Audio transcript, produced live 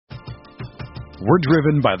We're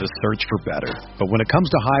driven by the search for better. But when it comes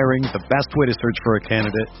to hiring, the best way to search for a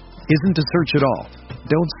candidate isn't to search at all.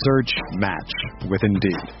 Don't search, match with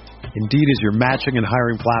Indeed. Indeed is your matching and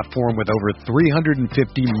hiring platform with over 350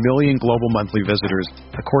 million global monthly visitors,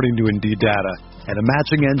 according to Indeed data, and a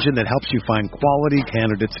matching engine that helps you find quality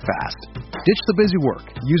candidates fast. Ditch the busy work.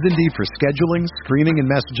 Use Indeed for scheduling, screening, and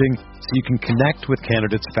messaging so you can connect with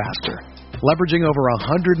candidates faster. Leveraging over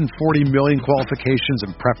 140 million qualifications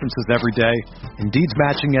and preferences every day, Indeed's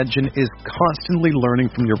matching engine is constantly learning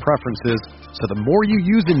from your preferences, so the more you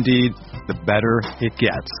use Indeed, the better it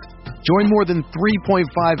gets. Join more than 3.5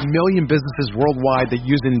 million businesses worldwide that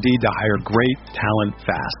use Indeed to hire great talent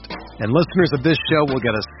fast. And listeners of this show will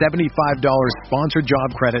get a $75 sponsored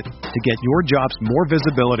job credit to get your jobs more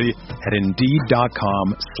visibility at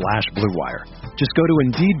Indeed.com/Blue Wire. Just go to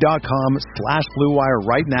Indeed.com/Blue Wire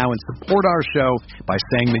right now and support our show by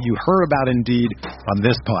saying that you heard about Indeed on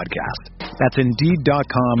this podcast. That's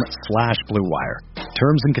Indeed.com/Blue Wire.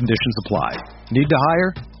 Terms and conditions apply. Need to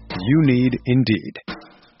hire? You need Indeed.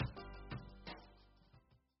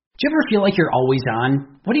 Do you ever feel like you're always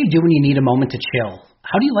on? What do you do when you need a moment to chill?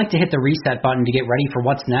 How do you like to hit the reset button to get ready for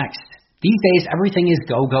what's next? These days, everything is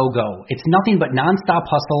go, go, go. It's nothing but nonstop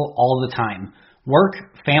hustle all the time. Work,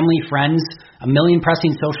 family, friends, a million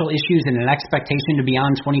pressing social issues, and an expectation to be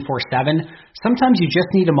on 24/7. Sometimes you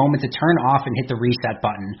just need a moment to turn off and hit the reset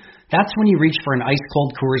button. That's when you reach for an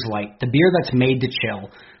ice-cold Coors Light, the beer that's made to chill.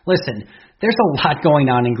 Listen, there's a lot going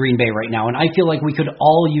on in Green Bay right now, and I feel like we could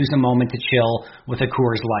all use a moment to chill with a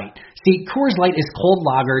Coors Light. See, Coors Light is cold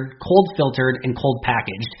lagered, cold filtered, and cold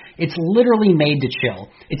packaged. It's literally made to chill.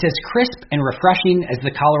 It's as crisp and refreshing as the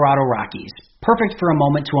Colorado Rockies. Perfect for a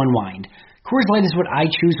moment to unwind. Coors Light is what I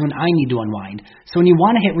choose when I need to unwind. So when you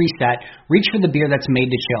want to hit reset, reach for the beer that's made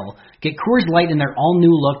to chill. Get Coors Light in their all-new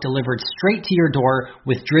look delivered straight to your door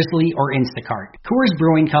with Drizzly or Instacart. Coors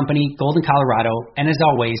Brewing Company, Golden, Colorado, and as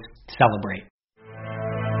always, celebrate.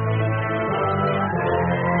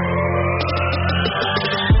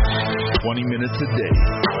 Minutes a day,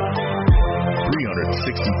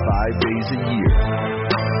 365 days a year.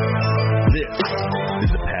 This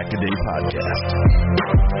is the Pack-A-Day Podcast.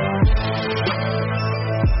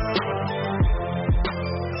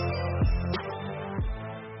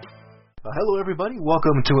 Hello, everybody.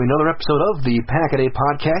 Welcome to another episode of the Pack-A-Day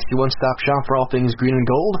Podcast, your one-stop shop for all things green and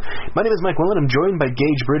gold. My name is Mike Willen. I'm joined by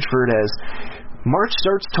Gage Bridgeford as March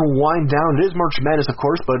starts to wind down. It is March Madness, of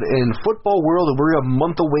course, but in football world, we're a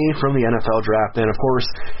month away from the NFL draft. And, of course,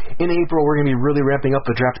 in April, we're going to be really ramping up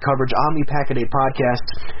the draft coverage on the Pack-A-Day Podcast.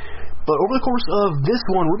 But over the course of this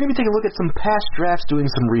one, we're going to be taking a look at some past drafts, doing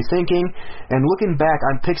some rethinking, and looking back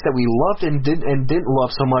on picks that we loved and didn't love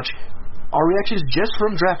so much. Our reactions just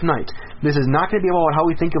from draft night. This is not going to be about how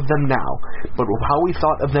we think of them now, but how we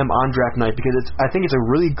thought of them on draft night, because I think it's a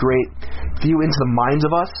really great view into the minds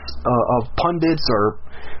of us, of pundits or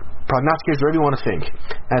prognosticators, whatever you want to think.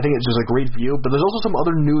 And I think it's just a great view, but there's also some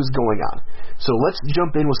other news going on. So let's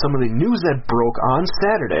jump in with some of the news that broke on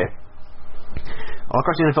Saturday all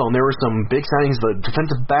across the NFL, and there were some big signings. The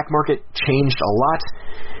defensive back market changed a lot,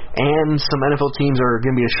 and some NFL teams are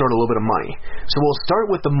going to be short a little bit of money. So we'll start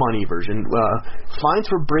with the money version. Fines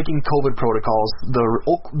for breaking COVID protocols. The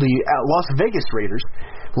Las Vegas Raiders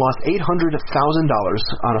lost $800,000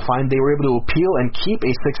 on a fine. They were able to appeal and keep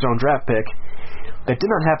a sixth-round draft pick. That did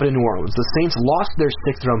not happen in New Orleans. The Saints lost their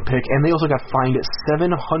sixth-round pick, and they also got fined $700,000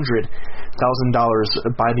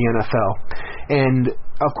 by the NFL. And,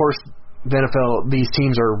 of course, the NFL, these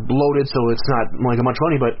teams are loaded, so it's not like a bunch of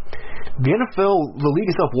money, but the NFL, the league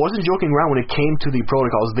itself, wasn't joking around when it came to the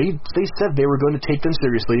protocols. They said they were going to take them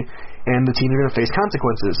seriously, and the teams are going to face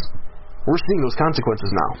consequences. We're seeing those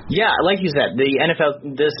consequences now. Yeah, like you said, the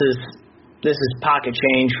NFL, this is pocket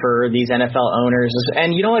change for these NFL owners, and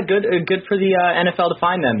you know what? Good for the NFL to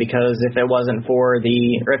find them, because if it wasn't or if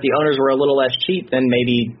the owners were a little less cheap, then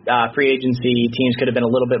maybe free agency teams could have been a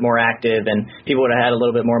little bit more active, and people would have had a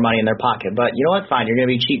little bit more money in their pocket. But you know what? Fine, you're going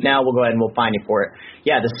to be cheap now. We'll go ahead and we'll fine you for it.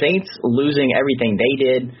 Yeah, the Saints losing everything they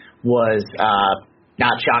did was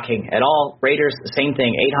not shocking at all. Raiders, same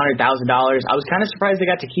thing, $800,000. I was kind of surprised they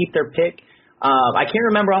got to keep their pick. I can't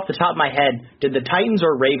remember off the top of my head, did the Titans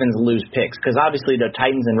or Ravens lose picks? Because obviously the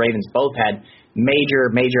Titans and Ravens both had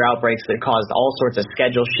major outbreaks that caused all sorts of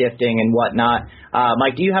schedule shifting and whatnot.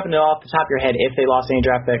 Mike, do you happen to know off the top of your head if they lost any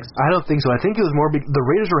draft picks? I don't think so. I think it was more the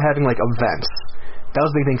Raiders were having like events. That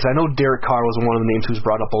was the big thing, because I know Derek Carr was one of the names who was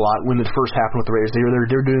brought up a lot when it first happened with the Raiders. They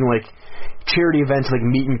were doing like charity events, like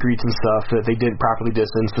meet and greets and stuff that they did properly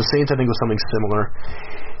distanced. The Saints, I think, was something similar.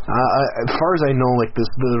 As far as I know, like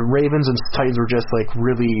the Ravens and Titans were just like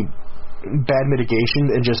really bad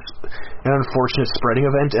mitigation and just an unfortunate spreading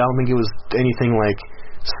event. I don't think it was anything like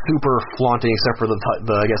super flaunting, except for the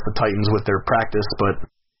Titans with their practice, but.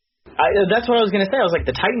 That's what I was going to say. I was like,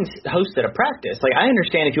 the Titans hosted a practice. Like, I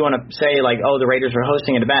understand if you want to say, like, oh, the Raiders were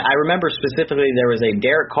hosting an event. I remember specifically there was a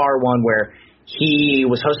Derek Carr one where he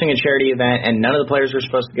was hosting a charity event and none of the players were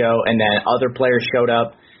supposed to go, and then other players showed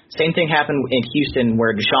up. Same thing happened in Houston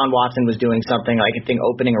where Deshaun Watson was doing something, like I think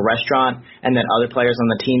opening a restaurant, and then other players on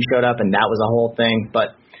the team showed up, and that was a whole thing.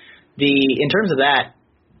 But in terms of that,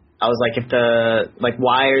 I was like,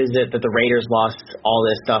 why is it that the Raiders lost all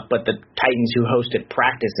this stuff, but the Titans who hosted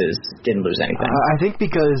practices didn't lose anything? I think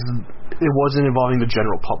because it wasn't involving the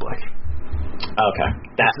general public. Okay.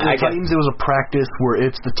 The Titans, it was a practice where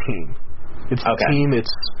it's the team. It's the team.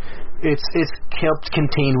 It's kept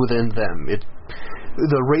contained within them.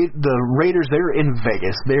 The Raiders, they're in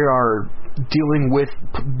Vegas. They are dealing with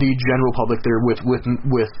the general public. They're with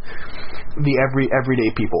the everyday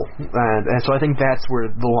people, and so I think that's where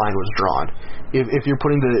the line was drawn. If you're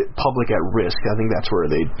putting the public at risk, I think that's where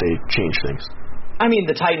they change things. I mean,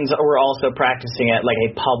 the Titans were also practicing at like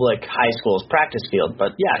a public high school's practice field,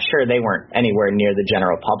 but yeah, sure, they weren't anywhere near the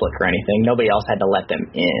general public or anything. Nobody else had to let them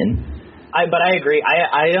in. But I agree.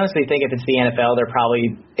 I honestly think if it's the NFL,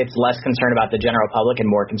 it's less concerned about the general public and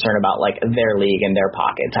more concerned about like their league and their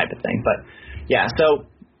pocket type of thing. But yeah, so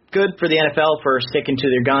good for the NFL for sticking to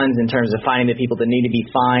their guns in terms of finding the people that need to be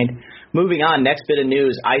fined. Moving on, next bit of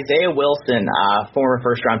news, Isaiah Wilson, former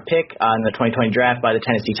first-round pick in the 2020 draft by the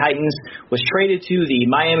Tennessee Titans, was traded to the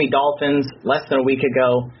Miami Dolphins less than a week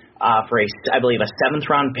ago for I believe a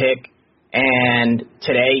 7th-round pick, and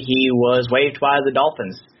today he was waived by the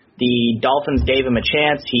Dolphins. The Dolphins gave him a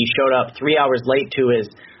chance. He showed up 3 hours late to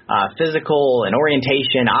his physical and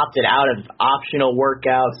orientation, opted out of optional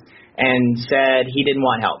workouts, and said he didn't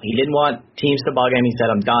want help. He didn't want teams to bug him. He said,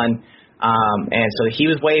 I'm done. And so he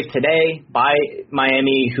was waived today by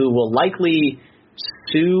Miami, who will likely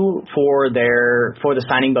sue for the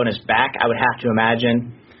signing bonus back, I would have to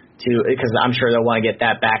imagine, because I'm sure they'll want to get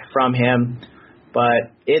that back from him.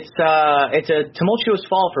 But it's a tumultuous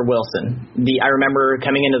fall for Wilson. I remember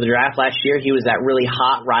coming into the draft last year, he was that really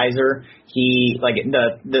hot riser.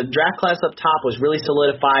 The draft class up top was really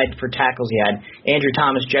solidified for tackles. You had Andrew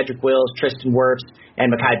Thomas, Jedrick Wills, Tristan Wirfs,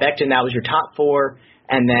 and Mekhi Becton. That was your top 4.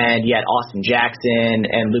 And then you had Austin Jackson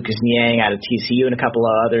and Lucas Niang out of TCU and a couple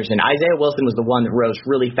of others. And Isaiah Wilson was the one that rose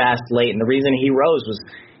really fast late. And the reason he rose was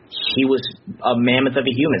he was a mammoth of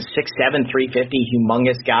a human, 6'7", 350,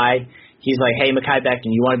 humongous guy. He's like, hey, Mekhi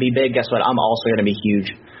Becton, you want to be big? Guess what? I'm also going to be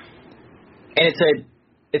huge. And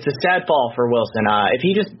it's a sad fall for Wilson. If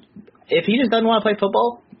he just doesn't want to play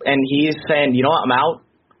football and he's saying, you know what, I'm out,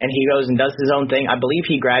 and he goes and does his own thing. I believe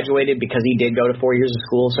he graduated because he did go to 4 years of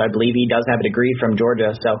school, so I believe he does have a degree from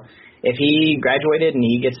Georgia. So if he graduated and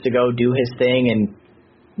he gets to go do his thing and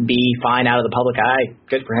be fine out of the public eye,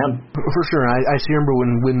 good for him. For sure. I remember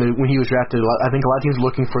when he was drafted, I think a lot of teams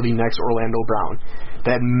looking for the next Orlando Brown,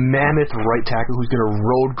 that mammoth right tackle who's going to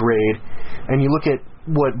road grade. And you look at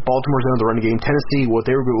what Baltimore's done in the running game, Tennessee, what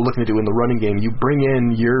they were looking to do in the running game. You bring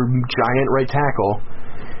in your giant right tackle.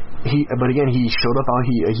 But again, he showed up out.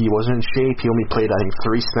 He wasn't in shape. He only played, I think,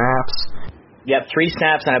 3 snaps. Yep, 3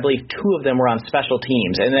 snaps, and I believe 2 of them were on special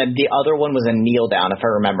teams, and then the other one was a kneel down, if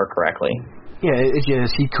I remember correctly. Yeah,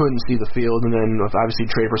 he couldn't see the field, and then obviously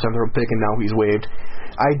traded for 7th-round pick, and now he's waived.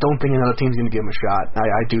 I don't think another team's going to give him a shot.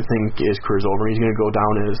 I do think his career's over. He's going to go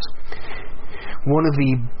down as one of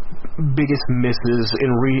the biggest misses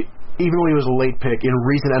even though he was a late pick in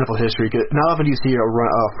recent NFL history. Not often do you see a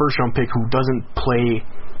first-round pick who doesn't play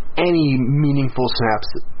any meaningful snaps,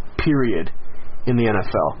 period, in the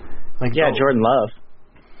NFL. Jordan Love.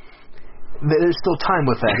 There's still time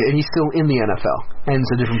with that, and he's still in the NFL, and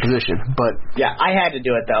it's a different position. But yeah, I had to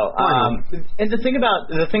do it though. And the thing about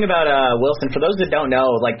Wilson, for those that don't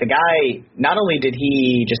know, like the guy, not only did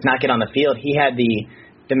he just not get on the field, he had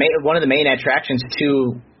one of the main attractions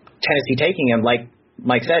to Tennessee taking him, like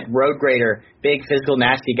Mike said, road grader, big physical,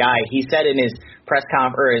 nasty guy. He said in his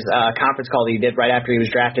conference call that he did right after he was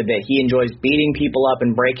drafted that he enjoys beating people up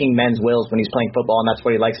and breaking men's wills when he's playing football, and that's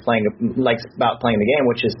what he likes about playing the game,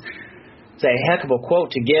 which is a heck of a quote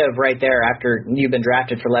to give right there after you've been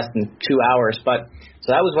drafted for less than 2 hours. But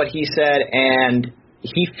so that was what he said, and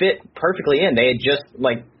he fit perfectly in. They had just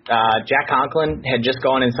Jack Conklin had just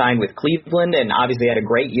gone and signed with Cleveland, and obviously had a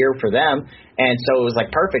great year for them. And so it was like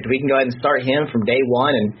perfect. We can go ahead and start him from day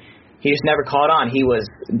one, and he just never caught on. He was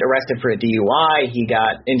arrested for a DUI. He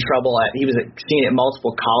got in trouble he was seen at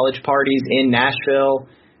multiple college parties in Nashville.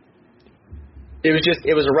 It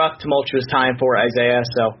was a rough, tumultuous time for Isaiah.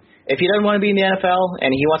 So if he doesn't want to be in the NFL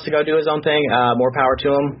and he wants to go do his own thing, more power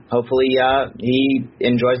to him. Hopefully he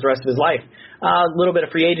enjoys the rest of his life. A little bit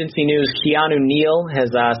of free agency news. Keanu Neal has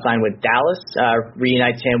signed with Dallas,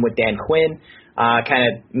 reunites him with Dan Quinn. Kind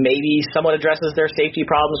of maybe somewhat addresses their safety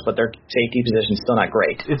problems, but their safety position is still not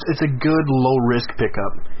great. It's a good low-risk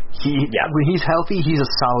pickup. When he's healthy, he's a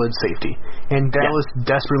solid safety. And Dallas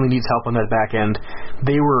desperately needs help on that back end.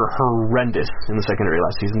 They were horrendous in the secondary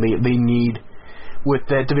last season. They need, with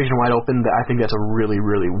that division wide open, I think that's a really,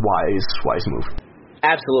 really wise move.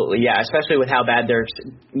 Absolutely, yeah, especially with how bad their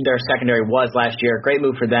secondary was last year. Great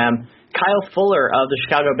move for them. Kyle Fuller of the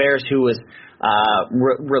Chicago Bears, who was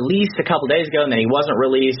released a couple days ago, and then he wasn't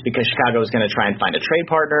released because Chicago was going to try and find a trade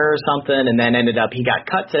partner or something, and then ended up he got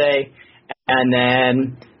cut today. And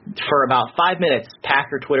then for about 5 minutes,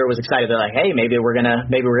 Packer Twitter was excited. They're like, "Hey, maybe we're gonna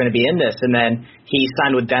be in this." And then he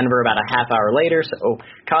signed with Denver about a half hour later. So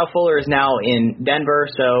Kyle Fuller is now in Denver,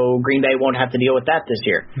 so Green Bay won't have to deal with that this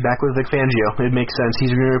year. Back with Vic Fangio, it makes sense.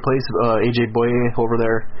 He's going to replace AJ Boye over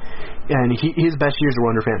there, and his best years were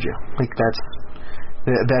under Fangio. Like that's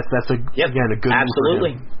again a good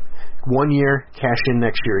absolutely move for him. 1 year, cash in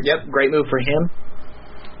next year. Yep, great move for him.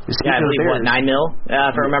 I believe $9 million,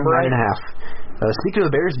 if I remember right. 9.5. Speaking of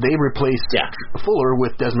the Bears, they replaced Fuller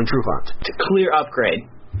with Desmond Trufant. It's a clear upgrade.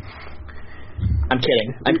 I'm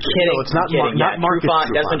kidding. No, it's not Marcus Trufant.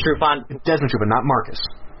 Desmond Trufant. Desmond Trufant, not Marcus.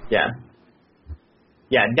 Yeah.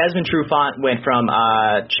 Yeah, Desmond Trufant went from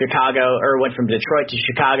Detroit to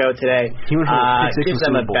Chicago today. He went from gives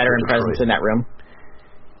them a veteran presence in that room.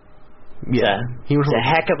 Yeah, he went from a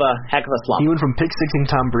heck of a slump. He went from pick-sixing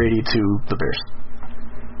Tom Brady to the Bears.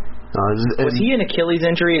 Was he an Achilles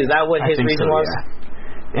injury? Is that what his reason was?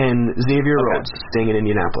 Yeah. And Xavier Rhodes staying in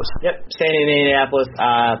Indianapolis. Yep, staying in Indianapolis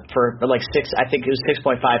for like 6. I think it was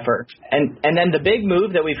 6.5 for. And then the big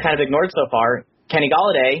move that we've kind of ignored so far, Kenny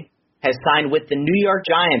Golladay has signed with the New York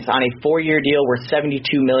Giants on a 4-year deal worth $72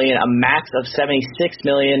 million, a max of $76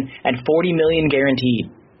 million, and $40 million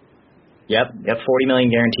guaranteed. Yep, $40 million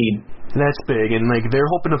guaranteed. That's big, and like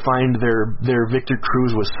they're hoping to find their Victor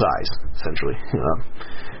Cruz with size, essentially.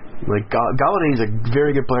 Like Golladay is a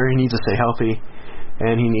very good player. He needs to stay healthy,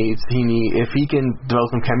 and if he can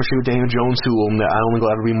develop some chemistry with Daniel Jones, who I don't think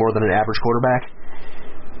will ever be more than an average quarterback.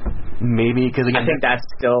 Maybe because again,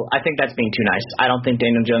 I think that's being too nice. I don't think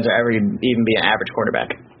Daniel Jones will ever even be an average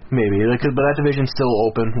quarterback. Maybe, but that division's still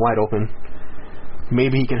wide open.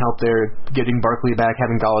 Maybe he can help there, getting Barkley back,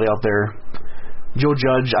 having Golladay out there. Joe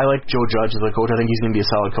Judge, I like Joe Judge as a coach. I think he's going to be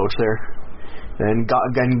a solid coach there. And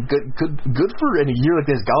good for in a year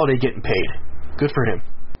like this, Golladay getting paid. Good for him.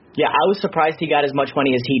 Yeah, I was surprised he got as much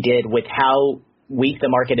money as he did with how weak the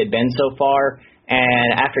market had been so far.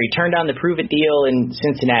 And after he turned down the Prove It deal in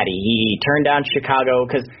Cincinnati, he turned down Chicago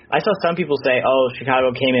because I saw some people say, "Oh,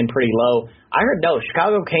 Chicago came in pretty low." I heard no,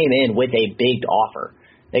 Chicago came in with a big offer.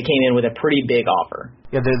 They came in with a pretty big offer.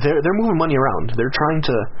 Yeah, they're moving money around. They're trying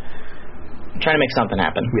to make something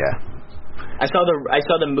happen. Yeah. I saw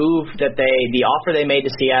the move that the offer they made to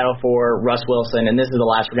Seattle for Russ Wilson, and this is the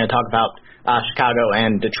last we're going to talk about Chicago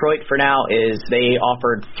and Detroit for now, is they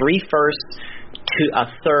offered 3 firsts, a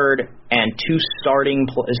third, and 2 starting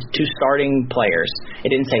players. It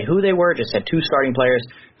didn't say who they were, just said 2 starting players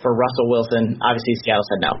for Russell Wilson. Obviously, Seattle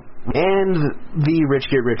said no. And the rich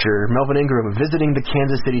get richer. Melvin Ingram visiting the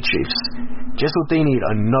Kansas City Chiefs. Just what they need,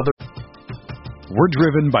 another. We're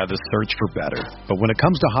driven by the search for better. But when it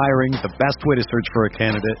comes to hiring, the best way to search for a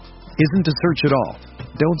candidate isn't to search at all.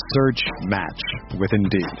 Don't search, match with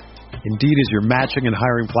Indeed. Indeed is your matching and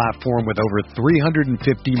hiring platform with over 350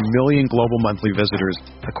 million global monthly visitors,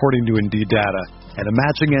 according to Indeed data, and a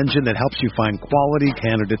matching engine that helps you find quality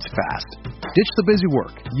candidates fast. Ditch the busy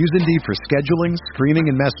work. Use Indeed for scheduling,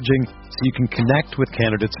 screening, and messaging so you can connect with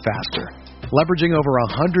candidates faster. Leveraging over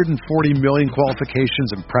 140 million qualifications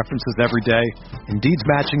and preferences every day, Indeed's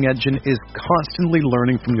matching engine is constantly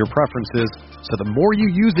learning from your preferences, so the more you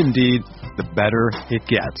use Indeed, the better it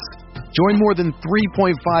gets. Join more than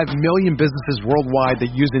 3.5 million businesses worldwide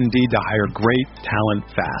that use Indeed to hire great talent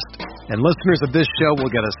fast. And listeners of this show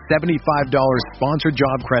will get a $75 sponsored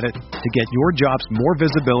job credit to get your jobs more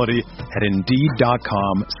visibility at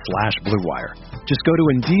Indeed.com/BlueWire. Just go to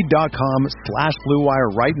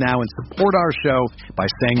Indeed.com/BlueWire right now and support our show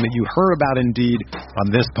by saying that you heard about Indeed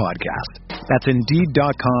on this podcast. That's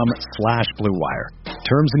Indeed.com/BlueWire.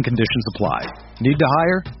 Terms and conditions apply. Need to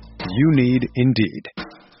hire? You need Indeed.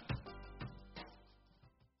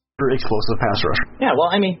 explosive pass rusher. Yeah,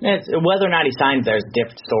 well, I mean, whether or not he signs there is a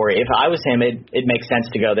different story. If I was him, it makes sense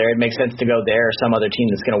to go there. It makes sense to go there or some other team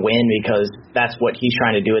that's going to win because that's what he's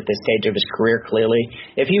trying to do at this stage of his career, clearly.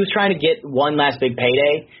 If he was trying to get one last big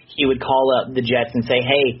payday, he would call up the Jets and say,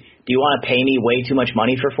 hey, do you want to pay me way too much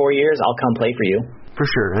money for 4 years? I'll come play for you. For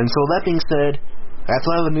sure. And so that being said, that's a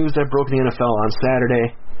lot of the news that broke in the NFL on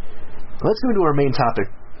Saturday. Let's go into our main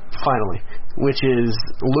topic, finally, which is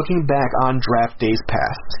looking back on draft days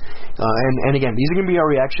past. And again, these are going to be our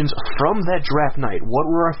reactions from that draft night. What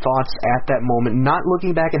were our thoughts at that moment, not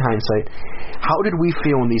looking back in hindsight? How did we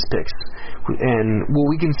feel in these picks? And, well,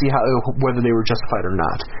 we can see whether they were justified or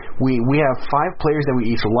not. We have 5 players that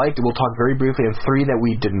we each liked, and we'll talk very briefly, and 3 that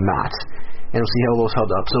we did not. And we'll see how those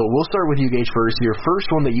held up. So we'll start with you, Gage, first. Your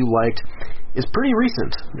first one that you liked is pretty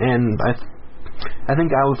recent, and I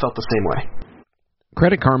think I felt the same way.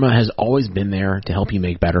 Credit Karma has always been there to help you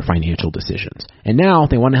make better financial decisions. And now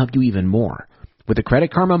they want to help you even more. With the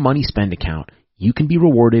Credit Karma Money Spend account, you can be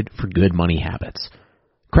rewarded for good money habits.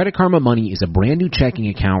 Credit Karma Money is a brand new checking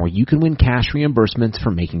account where you can win cash reimbursements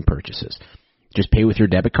for making purchases. Just pay with your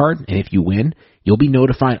debit card, and if you win, you'll be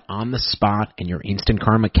notified on the spot, and your Instant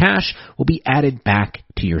Karma cash will be added back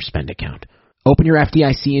to your spend account. Open your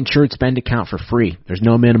FDIC-insured spend account for free. There's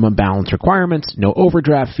no minimum balance requirements, no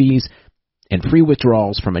overdraft fees, and free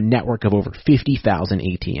withdrawals from a network of over 50,000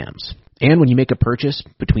 ATMs. And when you make a purchase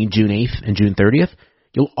between June 8th and June 30th,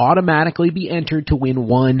 you'll automatically be entered to win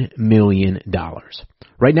 $1 million.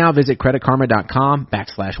 Right now, visit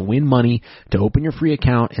creditkarma.com/winmoney to open your free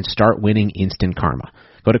account and start winning Instant Karma.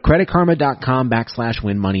 Go to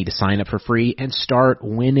creditkarma.com/winmoney to sign up for free and start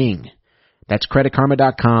winning. That's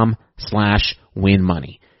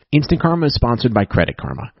creditkarma.com/winmoney. Instant Karma is sponsored by Credit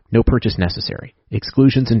Karma. No purchase necessary.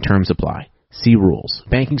 Exclusions and terms apply. See rules.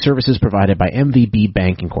 Banking services provided by MVB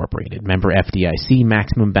Bank Incorporated. Member FDIC.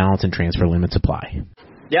 Maximum balance and transfer limits apply.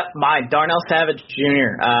 Yep, mine. Darnell Savage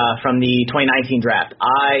Jr. From the 2019 draft.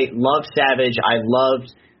 I loved Savage. I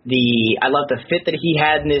loved the fit that he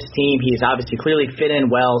had in this team. He's obviously clearly fit in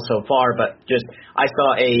well so far, but just I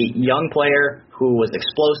saw a young player who was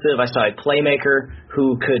explosive. I saw a playmaker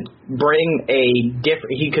who could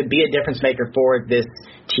he could be a difference maker for this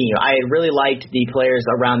team. I really liked the players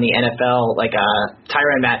around the NFL, like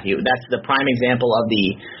Tyrann Mathieu. That's the prime example of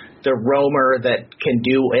the roamer that can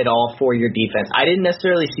do it all for your defense. I didn't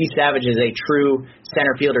necessarily see Savage as a true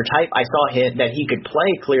center fielder type. I saw that he could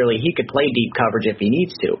play clearly. He could play deep coverage if he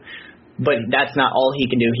needs to. But that's not all he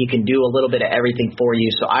can do. He can do a little bit of everything for you.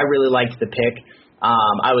 So I really liked the pick.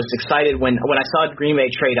 I was excited when I saw Green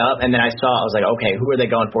Bay trade up, and then I was like, okay, who are they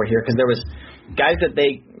going for here? Because there was guys that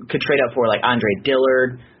they could trade up for, like Andre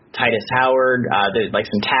Dillard, Titus Howard, like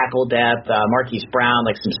some tackle depth, Marquise Brown,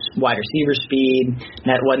 like some wide receiver speed.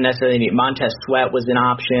 That wasn't necessarily Montez Sweat was an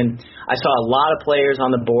option. I saw a lot of players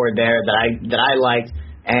on the board there that I liked,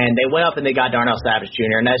 and they went up and they got Darnell Savage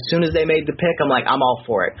Jr. And as soon as they made the pick, I'm like, I'm all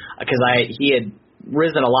for it because he had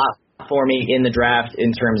risen a lot for me in the draft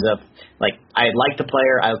in terms of like I liked the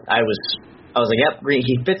player. I was like, yep,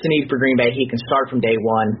 he fits the need for Green Bay. He can start from day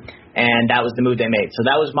one. And that was the move they made. So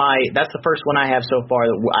that's the first one I have so far.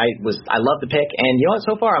 I love the pick, and you know what?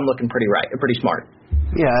 So far I'm looking pretty smart.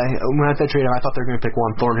 Yeah, when I that trade, I thought they were going to pick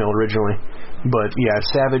Juan Thornhill originally, but yeah,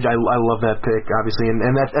 Savage, I love that pick obviously, and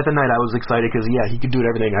at the night I was excited because he could do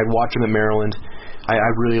everything. I'd watch him in Maryland. I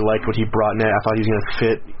really liked what he brought in. I thought he was going to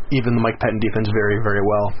fit even the Mike Pettin defense very, very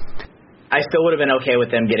well. I still would have been okay with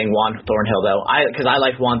them getting Juan Thornhill though, because I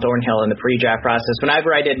liked Juan Thornhill in the pre-draft process.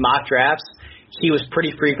 Whenever I did mock drafts, he was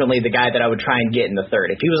pretty frequently the guy that I would try and get in the third.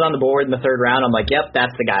 If he was on the board in the third round, I'm like, yep,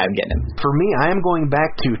 that's the guy I'm getting him. For me, I am going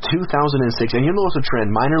back to 2006, and you'll notice a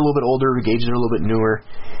trend. Mine are a little bit older, Gage's are a little bit newer.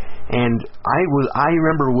 And I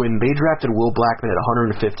remember when they drafted Will Blackman at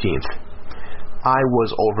 115th, I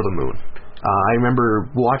was over the moon. I remember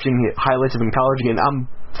watching highlights of him in college. Again, I'm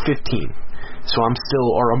 15, so I'm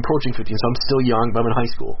approaching 15, so I'm still young, but I'm in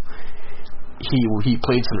high school. He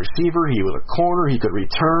played some receiver. He was a corner. He could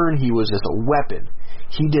return. He was just a weapon.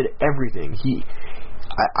 He did everything.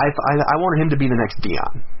 I wanted him to be the next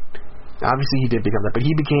Deion. Obviously, he did become that, but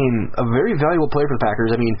he became a very valuable player for the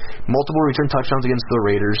Packers. I mean, multiple return touchdowns against the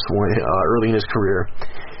Raiders early in his career.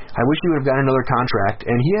 I wish he would have gotten another contract,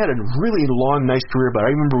 and he had a really long, nice career, but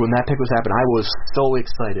I remember when that pick was happening, I was so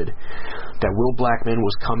excited that Will Blackman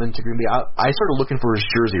was coming to Green Bay. I started looking for his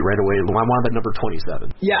jersey right away. I wanted that number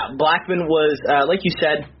 27. Yeah, Blackman was, like you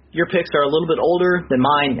said, your picks are a little bit older than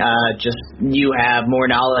mine. Just you have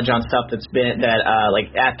more knowledge on stuff that's been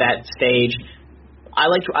like at that stage.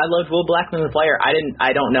 I loved Will Blackman the player.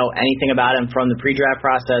 I don't know anything about him from the pre-draft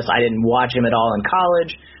process. I didn't watch him at all in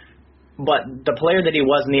college. But the player that he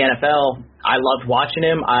was in the NFL, I loved watching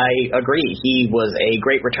him. I agree. He was a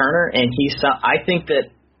great returner, and I think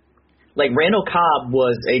that, like, Randall Cobb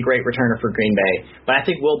was a great returner for Green Bay, but I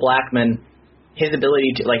think Will Blackmon, his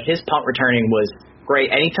ability to, like, his punt returning was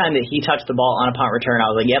great. Anytime that he touched the ball on a punt return,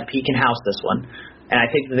 I was like, yep, he can house this one. And I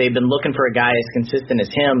think that they've been looking for a guy as consistent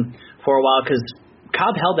as him for a while, because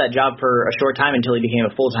Cobb held that job for a short time until he became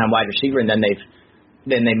a full-time wide receiver, and then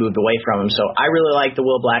they moved away from him. So I really like the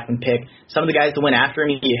Will Blackmon pick. Some of the guys that went after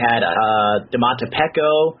him, you had DeMonte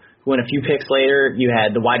Pecco, who went a few picks later. You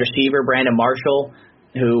had the wide receiver, Brandon Marshall,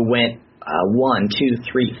 who went 4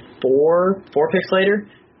 picks later,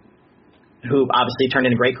 who obviously turned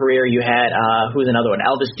in a great career. You had, who's another one?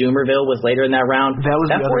 Elvis Dumervil was later in that round. That was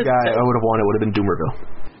the other guy I would have wanted, would have been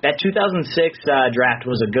Dumervil. That 2006 draft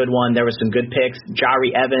was a good one. There was some good picks.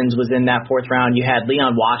 Jari Evans was in that 4th round. You had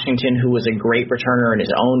Leon Washington, who was a great returner in his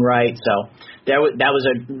own right. So that was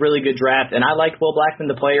a really good draft. And I liked Will Blackmon,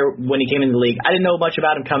 the player, when he came into the league. I didn't know much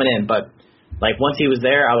about him coming in, but like once he was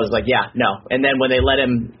there, I was like, yeah, no. And then when they let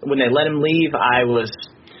him leave, I was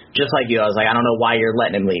just like you. I was like, I don't know why you're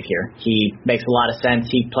letting him leave here. He makes a lot of sense.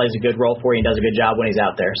 He plays a good role for you and does a good job when he's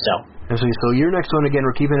out there. So your next one, again,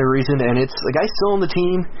 we're keeping it recent, and it's the guy still on the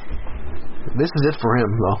team. This is it for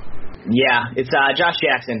him, though. Yeah, it's Josh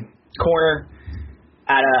Jackson, corner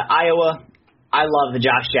out of Iowa. I love the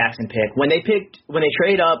Josh Jackson pick. When they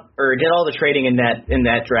traded up or did all the trading in that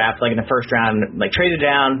draft, like in the 1st round, like traded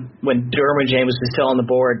down when Derwin James was still on the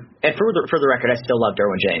board. And for the record, I still love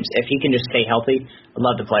Derwin James. If he can just stay healthy, I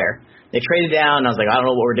love the player. They traded down, and I was like, I don't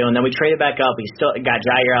know what we're doing. Then we traded back up. We still got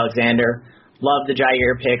Jair Alexander. Love the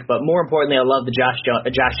Jair pick, but more importantly, I love the Josh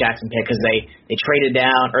Jackson pick because they traded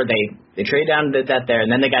down, or they traded down that there,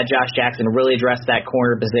 and then they got Josh Jackson to really address that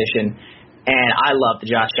corner position. And I love the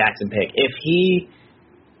Josh Jackson pick.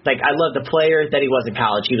 I love the player that he was in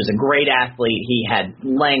college. He was a great athlete. He had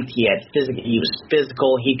length. He was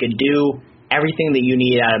physical. He could do everything that you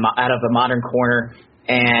need out of a modern corner.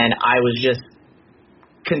 And I was just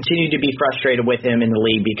continued to be frustrated with him in the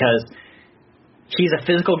league because he's a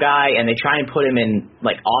physical guy, and they try and put him in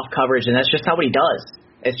like off coverage, and that's just not what he does.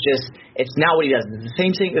 It's not what he does. It's the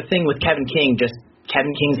same thing with Kevin King. Just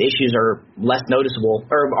Kevin King's issues are less noticeable,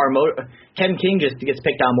 Kevin King just gets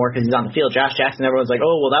picked on more because he's on the field. Josh Jackson, everyone's like,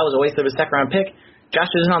 oh, well, that was a waste of a 2nd round pick. Josh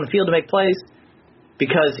isn't on the field to make plays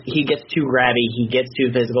because he gets too grabby, he gets too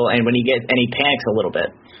physical, and he panics a little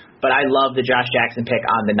bit. But I love the Josh Jackson pick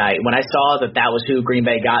on the night. When I saw that was who Green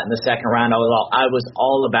Bay got in the 2nd round, I was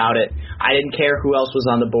all about it. I didn't care who else was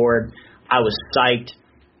on the board. I was psyched.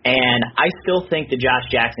 And I still think that Josh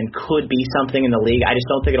Jackson could be something in the league. I just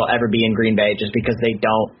don't think it'll ever be in Green Bay just because they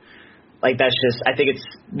don't. Like, that's just – I think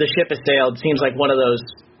the ship has sailed. It seems like one of those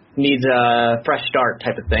needs a fresh start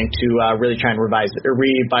type of thing to really try and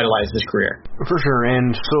revitalize his career. For sure. And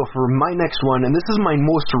so for my next one, and this is my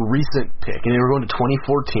most recent pick, and we're going to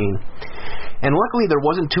 2014. And luckily there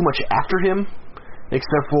wasn't too much after him,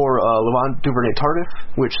 except for Laurent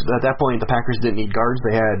Duvernay-Tardif, which at that point the Packers didn't need guards.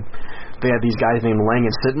 They had these guys named Lang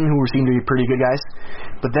and Sitton who seemed to be pretty good guys.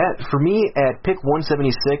 But that, for me, at pick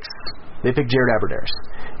 176, they picked Jared Abbrederis.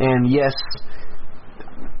 And yes,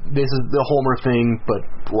 this is the homer thing, but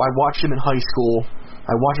I watched him in high school.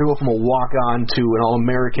 I watched him go from a walk-on to an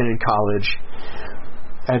All-American in college.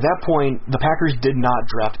 At that point, the Packers did not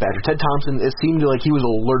draft Badger. Ted Thompson, it seemed like he was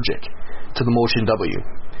allergic to the motion W.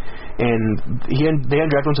 And they hadn't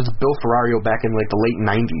drafted him since Bill Ferrario back in like the late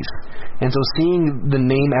 90s. And so seeing the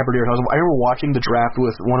name Abbrederis, I remember watching the draft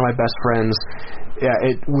with one of my best friends.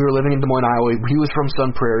 We were living in Des Moines, Iowa. He was from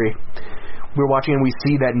Sun Prairie. We were watching and we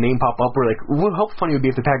see that name pop up. We're like, how funny it would be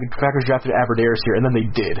if the Packers drafted Abbrederis here, and then they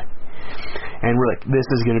did. And we're like, this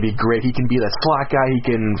is going to be great. He can be that slot guy. He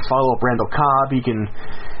can follow up Randall Cobb. He can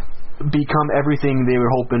become everything they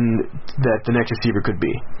were hoping that the next receiver could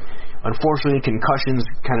be. Unfortunately, concussions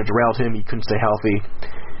kind of derailed him. He couldn't stay healthy.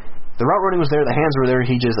 The route running was there. The hands were there.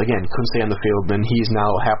 He just, again, couldn't stay on the field. And he's now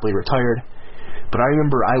happily retired. But I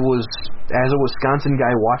remember I was, as a Wisconsin guy,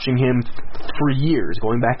 watching him for years,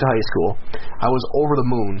 going back to high school. I was over the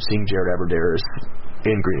moon seeing Jared Abbrederis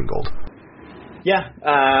in green and gold. Yeah,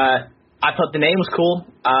 I thought the name was cool.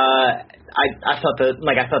 I thought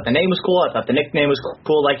the name was cool. I thought the nickname was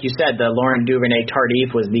cool. Like you said, the Laurent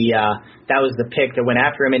Duvernay-Tardif was that was the pick that went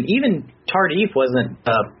after him. And even Tardif wasn't.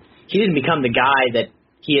 He didn't become the guy that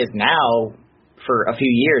he is now for a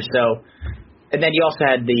few years. So, and then you also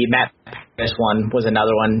had the Matt Paris one was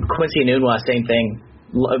another one. Quincy Enunwa, same thing.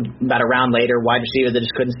 About a round later, wide receiver that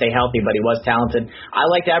just couldn't stay healthy, but he was talented. I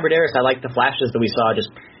liked Abbrederis. I liked the flashes that we saw. Just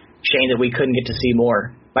shame that we couldn't get to see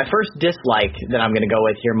more. My first dislike that I'm going to go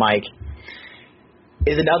with here, Mike.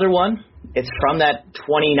 is another one. It's from that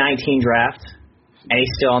 2019 draft, and he's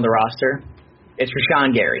still on the roster. It's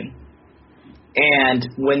Rashawn Gary. And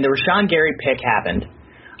when the Rashawn Gary pick happened,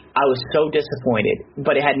 I was so disappointed.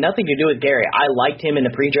 But it had nothing to do with Gary. I liked him in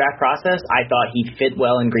the pre-draft process. I thought he fit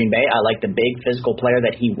well in Green Bay. I liked the big physical player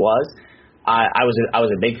that he was. I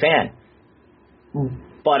was a big fan.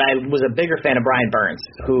 But I was a bigger fan of Brian Burns,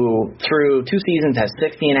 who through 2 seasons has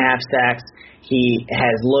 60.5 sacks. He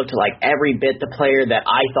has looked like every bit the player that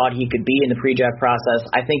I thought he could be in the pre-draft process.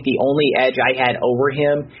 I think the only edge I had over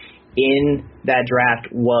him in that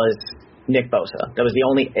draft was Nick Bosa. That was the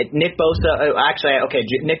only Nick Bosa.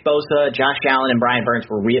 Nick Bosa, Josh Allen, and Brian Burns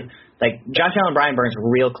were real. Like Josh Allen and Brian Burns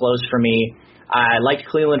were real close for me. I liked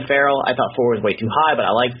Cleveland Farrell. I thought 4 was way too high, but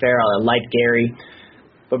I liked Farrell. I liked Gary.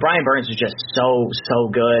 But Brian Burns is just so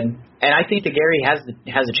good. And I think that Gary has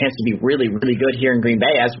a chance to be really, really good here in Green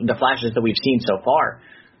Bay, as the flashes that we've seen so far.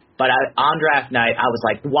 But on draft night, I was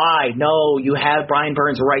like, why? No, you have Brian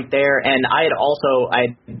Burns right there. And I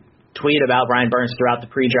tweeted about Brian Burns throughout the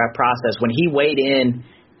pre-draft process. When he weighed in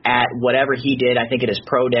at whatever he did, I think at his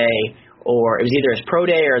pro day, or it was either his pro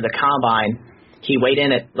day or the combine, he weighed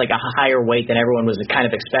in at like a higher weight than everyone was kind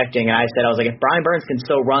of expecting. And I was like, if Brian Burns can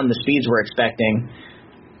still run the speeds we're expecting,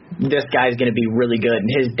 this guy's going to be really good.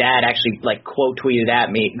 And his dad actually quote tweeted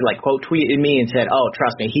me and said, oh,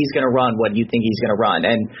 trust me, he's going to run what you think he's going to run.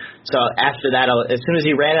 And so after that, as soon as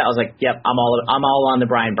he ran it, I was like, yep, I'm all on the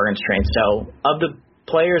Brian Burns train. So of the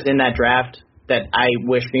players in that draft that I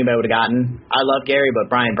wish Green Bay would have gotten, I love Gary, but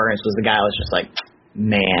Brian Burns was the guy I was just like,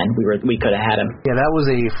 man, we could have had him. Yeah, that was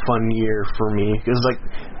a fun year for me because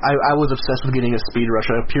I was obsessed with getting a speed rush,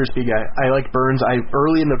 a pure speed guy. I like Burns.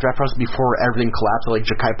 Early in the draft process before everything collapsed, I like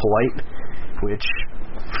Ja'Kai Polite, which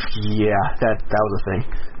that was a thing.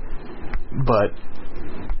 But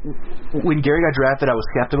when Gary got drafted, I was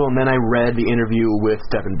skeptical, and then I read the interview with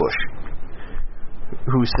Devin Bush,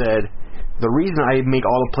 who said the reason I make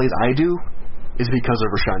all the plays I do is because of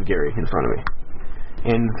Rashawn Gary in front of me.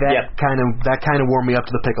 And that kind of warmed me up to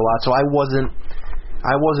the pick a lot. So I wasn't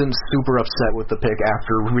super upset with the pick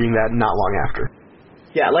after reading that not long after.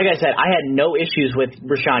 Yeah, like I said, I had no issues with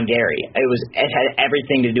Rashawn Gary. It had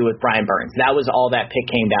everything to do with Brian Burns. That was all that pick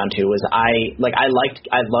came down to. Was I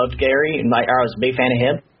loved Gary, and I was a big fan of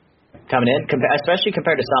him coming in, especially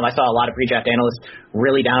compared to some. I saw a lot of pre-draft analysts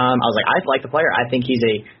really down on him. I was like, I like the player. I think he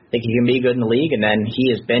can be good in the league, and then he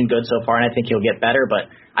has been good so far, and I think he'll get better. But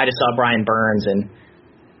I just saw Brian Burns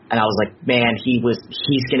and I was like, man, he's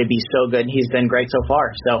going to be so good, and he's been great so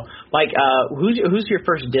far. So, Mike, who's your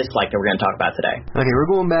first dislike that we're going to talk about today? Okay,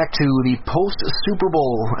 we're going back to the post-Super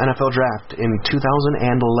Bowl NFL draft in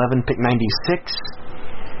 2011, pick 96.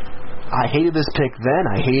 I hated this pick then.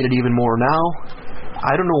 I hate it even more now.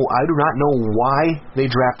 I do not know why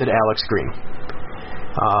they drafted Alex Green.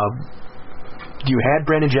 You had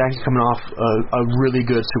Brandon Jackson coming off a really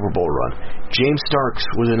good Super Bowl run. James Starks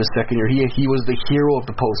was in his second year. He was the hero of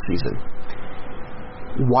the postseason.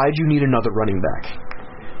 Why'd you need another running back?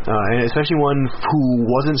 And especially one who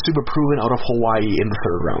wasn't super proven out of Hawaii in the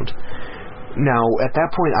third round. Now, at that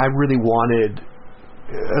point, I really wanted...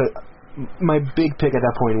 my big pick at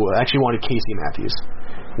that point was I actually wanted Casey Matthews,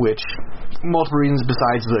 which multiple reasons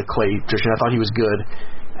besides the Clay tradition. I thought he was good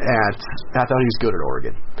at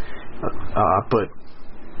Oregon. But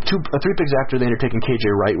 3 picks after, they ended up taking KJ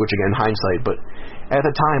Wright, which again, hindsight, but at the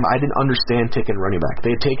time, I didn't understand taking running back.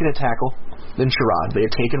 They had taken a tackle, then Sherrod. They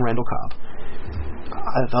had taken Randall Cobb.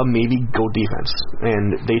 I thought maybe go defense.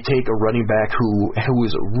 And they take a running back who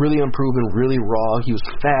was really unproven, really raw. He was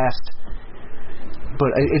fast. But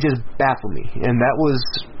it just baffled me. And that was,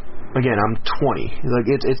 again, I'm 20.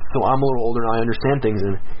 So I'm a little older and I understand things,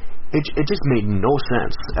 and it just made no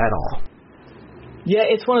sense at all. Yeah,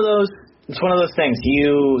 it's one of those things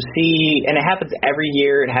you see, and it happens every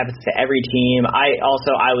year. It happens to every team. I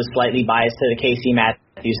was slightly biased to the Casey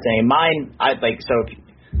Matthews thing. Mine, what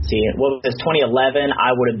was this, 2011?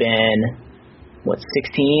 I would have been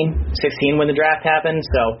 16 when the draft happened.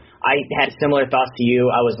 So I had similar thoughts to you.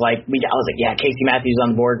 I was like, yeah, Casey Matthews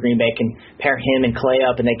on the board. Green Bay can pair him and Clay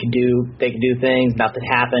up, and they could do things. Nothing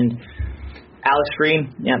happened. Alex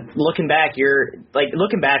Green, yeah. Looking back,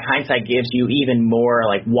 hindsight gives you even more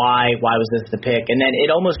like why was this the pick, and then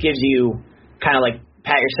it almost gives you kind of like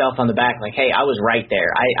pat yourself on the back, like, hey, I was right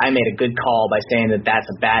there. I made a good call by saying that that's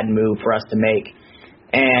a bad move for us to make.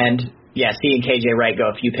 And yeah, seeing KJ Wright go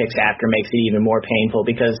a few picks after makes it even more painful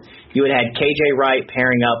because you would have had KJ Wright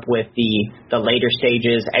pairing up with the later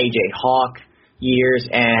stages AJ Hawk years,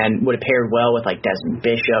 and would have paired well with like Desmond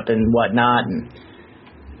Bishop and whatnot. And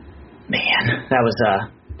man, that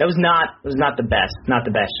was not the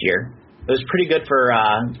best year. it was pretty good for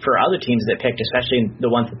other teams that picked, especially the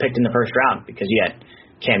ones that picked in the first round, because you had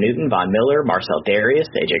Cam Newton, Von Miller, Marcel Darius,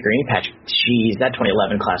 AJ Green, Patrick. Jeez, that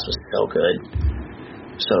 2011 class was so good.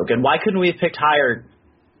 So good. Why couldn't we have picked higher,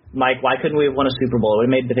 Mike? Why couldn't we have won a Super Bowl? It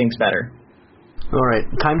would have made the things better. All right,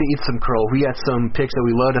 time to eat some crow. We had some picks that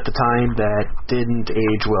we loved at the time that didn't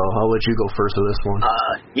age well. I'll let you go first with this one.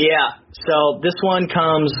 Yeah, so this one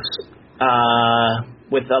comes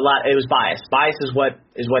with a lot. It was bias. Bias is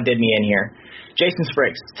what did me in here. Jason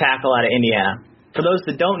Spriggs, tackle out of Indiana. For those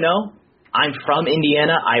that don't know, I'm from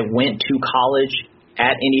Indiana. I went to college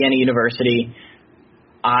at Indiana University.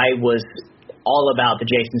 I was all about the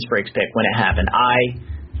Jason Spriggs pick when it happened. I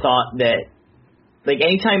thought that, like,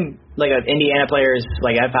 anytime like an Indiana player is,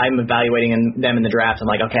 like, if I'm evaluating them in the draft, I'm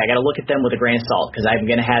like, okay, I got to look at them with a grain of salt because I'm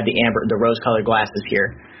going to have the rose-colored glasses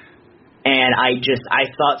here. And I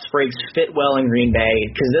thought Spriggs fit well in Green Bay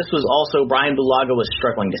because this was also Brian Bulaga was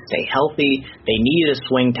struggling to stay healthy. They needed a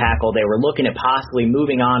swing tackle. They were looking at possibly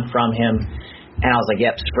moving on from him. And I was like,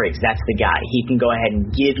 yep, Spriggs, that's the guy. He can go ahead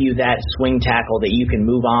and give you that swing tackle that you can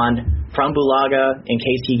move on from Bulaga in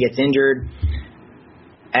case he gets injured.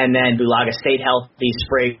 And then Bulaga stayed healthy.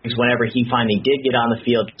 Spriggs, whenever he finally did get on the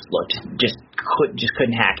field, just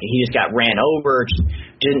couldn't hack it. He just got ran over.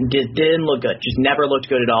 Didn't look good. Just never looked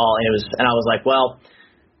good at all. And I was like, well,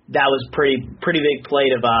 that was pretty big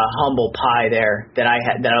plate of humble pie there that I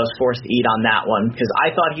was forced to eat on that one because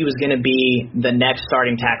I thought he was going to be the next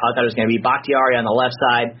starting tackle. I thought it was going to be Bakhtiari on the left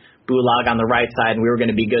side, Bulaga on the right side, and we were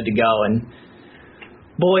going to be good to go. And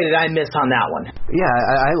boy, did I miss on that one. Yeah,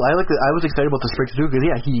 I was excited about the Spriggs too because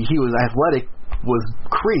he was athletic, was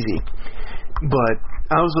crazy, but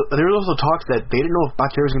there was also talks that they didn't know if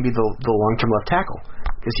Bakhtiari was going to be the long-term left tackle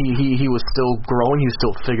because he was still growing, he was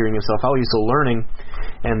still figuring himself out, he was still learning,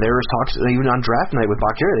 and there was talks even on draft night with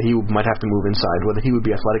Bakhtiari that he might have to move inside, whether he would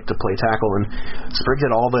be athletic to play tackle, and Spriggs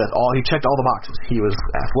had he checked all the boxes. He was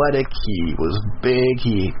athletic, he was big,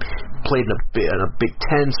 he played in a Big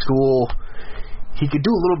Ten school. He could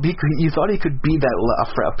do a little bit. You thought he could be that a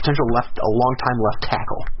potential a long-time left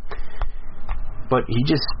tackle, but he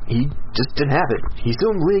just didn't have it. He's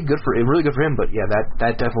still really good for him. But yeah,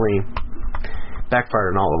 that definitely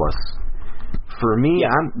backfired on all of us. For me,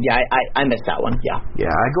 I missed that one. Yeah.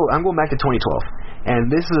 I'm going back to 2012,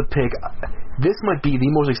 and this is a pick. This might be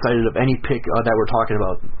the most excited of any pick that we're talking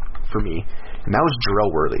about for me, and that was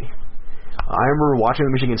Jarrell Worthy. I remember watching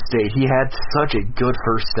Michigan State. He had such a good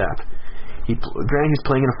first step. Granted, he's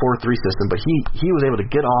playing in a 4-3 system, but he was able to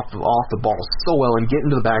get off the ball so well and get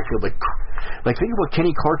into the backfield. Like think of what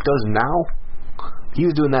Kenny Clark does now. He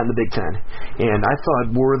was doing that in the Big Ten. And I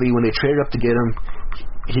thought Worthy, when they traded up to get him,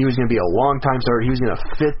 he was going to be a long-time starter. He was going to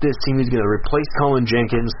fit this team. He was going to replace Cullen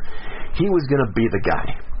Jenkins. He was going to be the guy.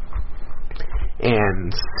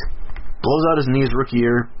 And blows out his knee his rookie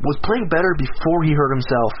year. Was playing better before he hurt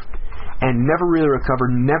himself. And never really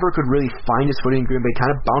recovered, never could really find his footing in Green Bay,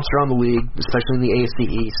 kind of bounced around the league, especially in the AFC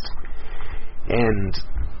East.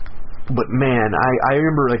 But man, I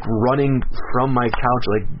remember like running from my couch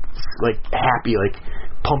like happy, like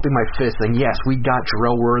pumping my fist, saying, yes, we got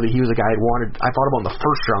Jarrell Worthy. He was a guy I thought about in the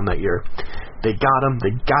first round that year. They got him,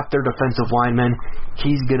 they got their defensive lineman.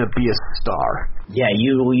 He's going to be a star. Yeah,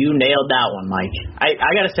 you nailed that one, Mike.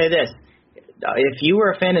 I got to say this. If you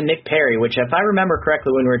were a fan of Nick Perry, which if I remember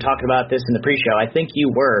correctly when we were talking about this in the pre-show, I think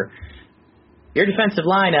you were, your defensive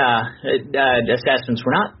line assessments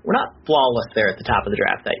were not flawless there at the top of the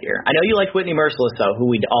draft that year. I know you liked Whitney Merciless, though, who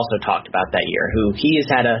we also talked about that year, who he has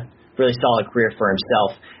had a really solid career for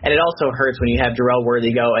himself. And it also hurts when you have Jarrell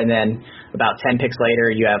Worthy go, and then about 10 picks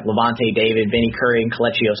later, you have Levante David, Vinny Curry, and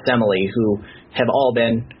Kelechi Osemele, who have all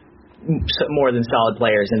been more than solid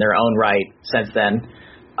players in their own right since then.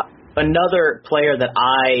 Another player that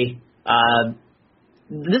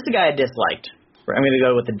this is a guy I disliked. I'm going to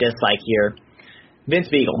go with the dislike here. Vince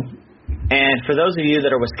Biegel. And for those of you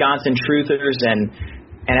that are Wisconsin truthers and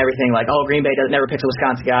everything like, oh, Green Bay never picks a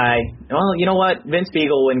Wisconsin guy. Well, you know what? Vince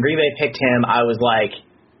Biegel, when Green Bay picked him, I was like,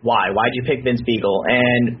 why? Why'd you pick Vince Biegel?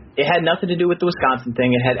 And it had nothing to do with the Wisconsin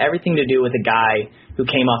thing. It had everything to do with the guy who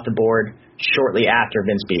came off the board shortly after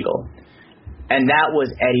Vince Biegel. And that was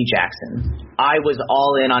Eddie Jackson. I was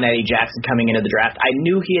all in on Eddie Jackson coming into the draft. I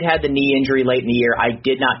knew he had the knee injury late in the year. I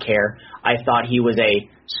did not care. I thought he was a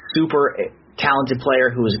super talented player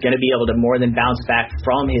who was going to be able to more than bounce back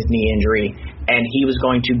from his knee injury, and he was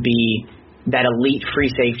going to be that elite free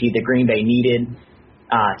safety that Green Bay needed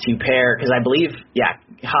to pair. Because I believe,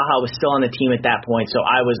 HaHa was still on the team at that point, so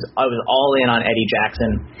I was all in on Eddie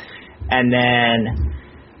Jackson. And then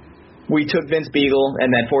we took Vince Beagle,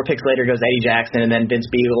 and then 4 picks later goes Eddie Jackson, and then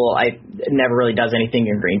Vince Beagle never really does anything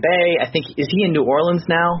in Green Bay. I think, is he in New Orleans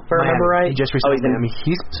now, if I remember right? He just recently,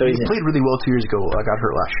 he played really well 2 years ago. I got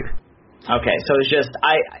hurt last year. Okay, so it's just,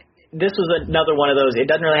 this was another one of those,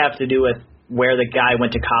 it doesn't really have to do with where the guy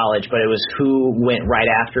went to college, but it was who went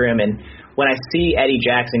right after him. And when I see Eddie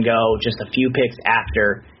Jackson go just a few picks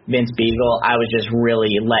after Vince Beagle, I was just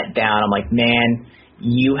really let down. I'm like, man,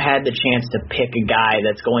 you had the chance to pick a guy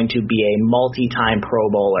that's going to be a multi-time Pro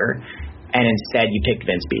Bowler, and instead you picked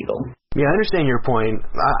Vince Beagle. Yeah, I understand your point.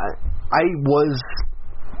 I was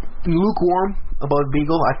lukewarm about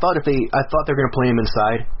Beagle. I thought they were going to play him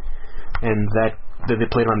inside, and that they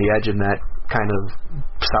played him on the edge, and that kind of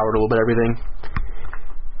soured a little bit everything.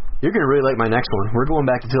 You're going to really like my next one. We're going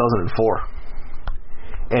back to 2004.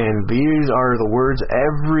 And these are the words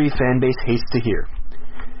every fan base hates to hear.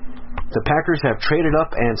 The Packers have traded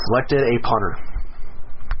up and selected a punter.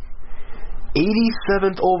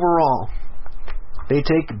 87th overall. They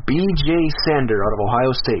take B.J. Sander out of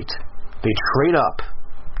Ohio State. They trade up.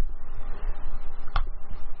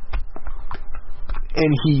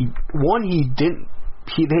 And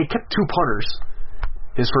they kept 2 punters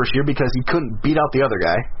his first year because he couldn't beat out the other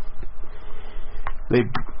guy.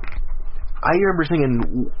 I remember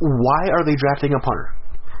thinking, why are they drafting a punter?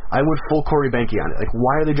 I went full Corey Behnke on it. Like,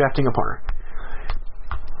 why are they drafting a punter?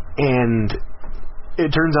 And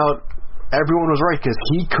it turns out everyone was right because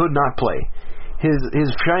he could not play.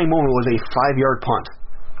 His shining moment was a 5-yard punt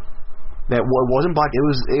that wasn't blocked.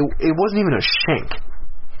 It wasn't even a shank.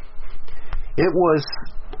 It was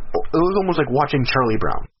almost like watching Charlie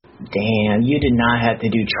Brown. Damn, you did not have to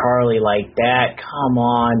do Charlie like that. Come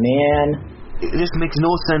on, man. It just makes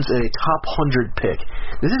no sense at a top 100 pick.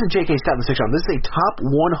 This isn't J.K. Stott in the 6th round. This is a top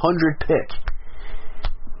 100 pick.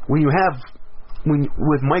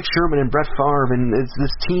 With Mike Sherman and Brett Favre, and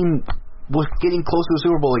this team was getting close to the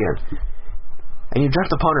Super Bowl again, and you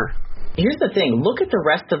draft a punter. Here's the thing. Look at the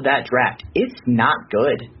rest of that draft. It's not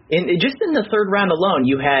good. Just in the 3rd round alone,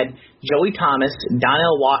 you had Joey Thomas,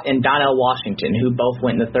 Donnell Washington, who both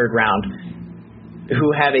went in the 3rd round,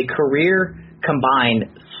 who have a career combined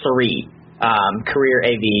 3 career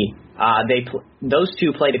AV. Those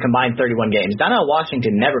 2 played a combined 31 games. Donnell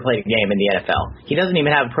Washington never played a game in the NFL. He doesn't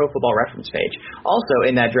even have a Pro Football Reference page. Also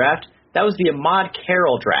in that draft, that was the Ahmad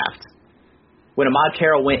Carroll draft, when Ahmad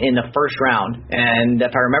Carroll went in the 1st round. And if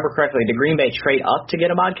I remember correctly, did Green Bay trade up to get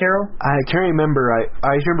Ahmad Carroll? I can't remember.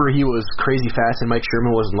 I remember he was crazy fast, and Mike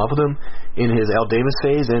Sherman was in love with him in his Al Davis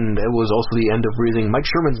phase, and it was also the end of breathing. Mike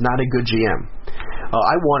Sherman's not a good GM.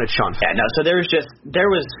 I wanted Sean. Yeah, no. So that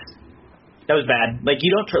was bad. Like,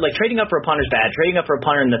 you don't trading up for a punter is bad. Trading up for a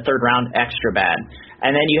punter in the 3rd round, extra bad.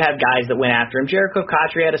 And then you have guys that went after him. Jericho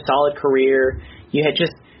Cotchery had a solid career.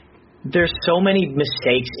 There's so many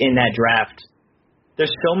mistakes in that draft.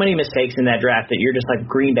 There's so many mistakes in that draft that you're just like,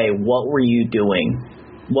 Green Bay, what were you doing?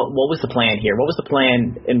 What was the plan here? What was the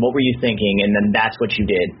plan, and what were you thinking? And then that's what you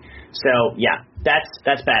did. So yeah, that's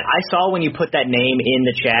bad. I saw when you put that name in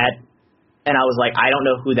the chat, and I was like, I don't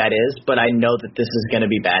know who that is, but I know that this is going to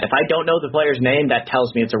be bad. If I don't know the player's name, that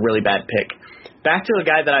tells me it's a really bad pick. Back to a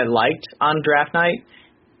guy that I liked on draft night,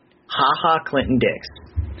 Clinton Dix.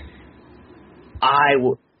 I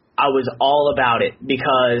was all about it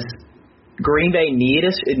because Green Bay needed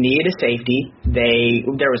a safety.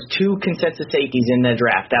 There was 2 consensus safeties in the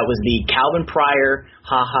draft. That was the Calvin Pryor,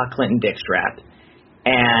 Clinton Dix draft,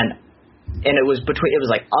 and it was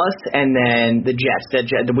like us and then the Jets.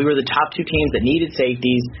 We were the top 2 teams that needed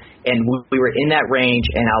safeties, and we were in that range.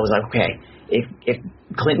 And I was like, okay, if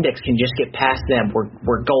Clinton Dix can just get past them,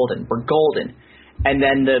 we're golden. We're golden. And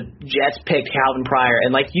then the Jets picked Calvin Pryor,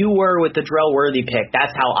 and like you were with the Drell Worthy pick,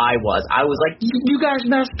 that's how I was. I was like, you guys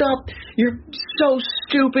messed up. You're so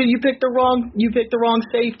stupid. You picked the wrong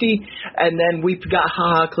safety. And then we got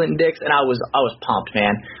Clinton Dix, and I was pumped,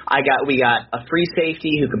 man. We got a free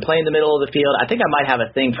safety who can play in the middle of the field. I think I might have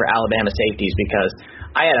a thing for Alabama safeties because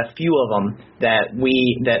I had a few of them that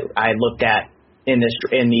I looked at in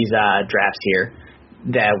these drafts here.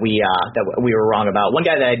 That we were wrong about. One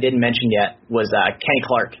guy that I didn't mention yet was Kenny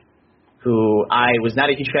Clark, who I was not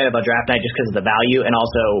a huge fan about draft night just because of the value, and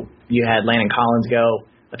also you had Landon Collins go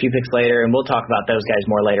a few picks later, and we'll talk about those guys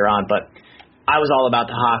more later on. But I was all about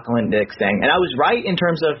the Clinton Dix thing, and I was right in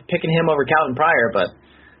terms of picking him over Calvin Pryor, but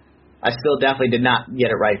I still definitely did not get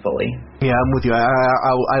it right fully. Yeah, I'm with you.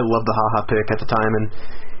 I loved the pick at the time,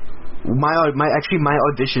 and my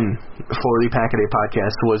audition for the Pack-A-Day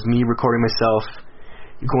podcast was me recording myself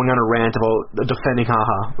going on a rant about defending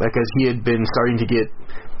HaHa because he had been starting to get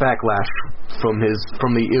backlash it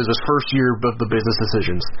was his first year of the business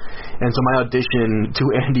decisions, and so my audition to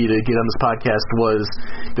Andy to get on this podcast was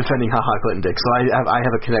defending HaHa Clinton Dix. So I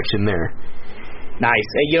have a connection there. Nice.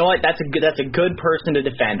 You know what? That's a good person to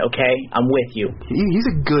defend. Okay, I'm with you. He's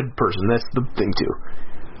a good person. That's the thing too.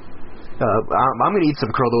 I'm going to eat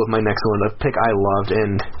some crow though with my next one. A pick I loved,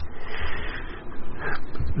 and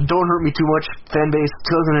don't hurt me too much. Fan base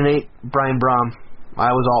 2008. Brian Brohm.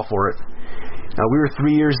 I was all for it. We were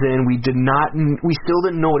 3 years in. We still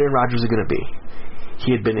didn't know what Aaron Rodgers was going to be.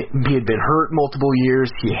 He had been hurt multiple years.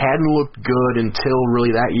 He hadn't looked good until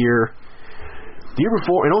really that year. The year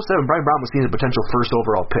before, in 2007, Brian Brohm was seen as a potential first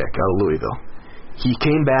overall pick out of Louisville. He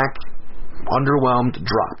came back, underwhelmed,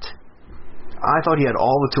 dropped. I thought he had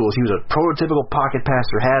all the tools. He was a prototypical pocket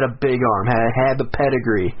passer, had a big arm, had the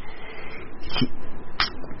pedigree.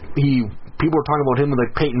 People were talking about him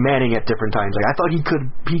like Peyton Manning at different times. Like I thought he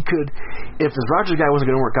could. If this Rodgers guy wasn't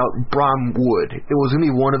going to work out, Brohm would. It was going to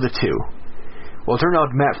be one of the two. Well, it turned out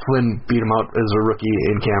Matt Flynn beat him out as a rookie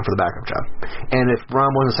in camp for the backup job. And if Brohm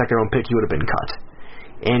wasn't a second-round pick, he would have been cut.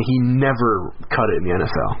 And he never cut it in the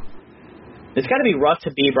NFL. It's got to be rough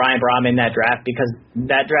to be Brian Brohm in that draft because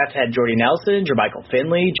that draft had Jordy Nelson, Jermichael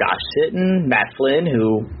Finley, Josh Sitton, Matt Flynn,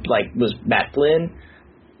 who was Matt Flynn.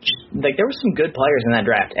 There were some good players in that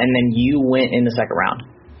draft, and then you went in the second round.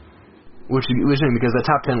 Which was interesting because the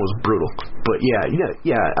top 10 was brutal. But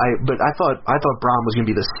I thought Brohm was going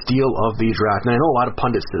to be the steal of the draft, and I know a lot of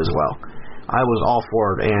pundits did as well. I was all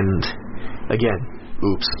for it, and again,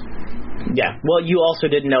 oops. Yeah, well, you also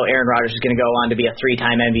didn't know Aaron Rodgers was going to go on to be a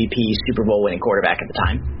 3-time MVP Super Bowl winning quarterback at the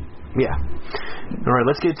time. Yeah. All right,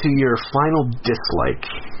 let's get to your final dislike.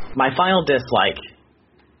 My final dislike,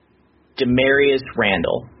 Damarious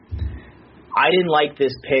Randall. I didn't like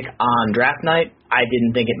this pick on draft night. I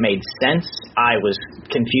didn't think it made sense. I was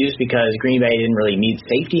confused because Green Bay didn't really need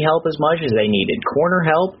safety help as much as they needed corner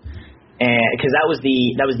help. And because that was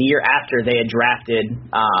the year after they had drafted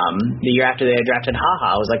HaHa.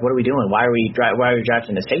 I was like, what are we doing? Why are we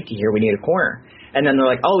drafting a safety here? We need a corner. And then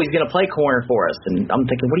they're like, oh, he's going to play corner for us. And I'm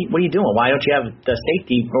thinking, what are you doing? Why don't you have the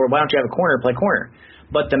safety, or why don't you have a corner play corner?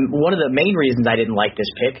 But one of the main reasons I didn't like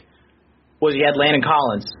this pick was you had Landon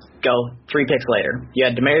Collins go 3 picks later. You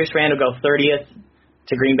had Damarious Randall go 30th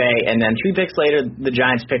to Green Bay, and then 3 picks later, the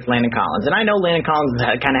Giants picked Landon Collins. And I know Landon Collins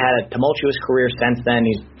kind of had a tumultuous career since then.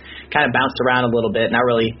 He's kind of bounced around a little bit, not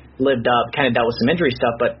really lived up, kind of dealt with some injury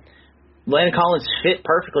stuff, but Landon Collins fit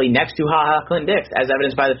perfectly next to HaHa Clinton Dix, as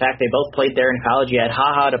evidenced by the fact they both played there in college. You had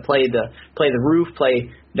HaHa to play the roof, play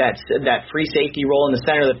that free safety role in the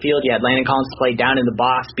center of the field. You had Landon Collins to play down in the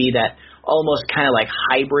box, be that almost kind of like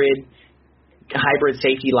hybrid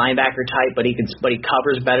safety linebacker type, but he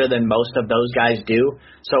covers better than most of those guys do.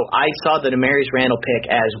 So I saw the Damarious Randall pick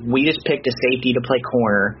as we just picked a safety to play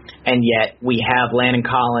corner, and yet we have Landon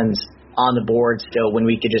Collins on the board still when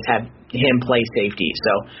we could just have him play safety.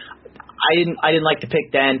 So I didn't like the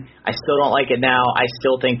pick then. I still don't like it now. I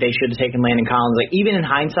still think they should have taken Landon Collins. Like even in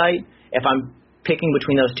hindsight, if I'm picking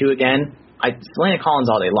between those two again, Landon Collins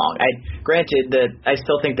all day long. Granted that I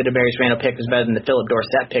still think the Damarious Randall pick was better than the Philip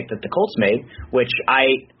Dorsett pick that the Colts made, which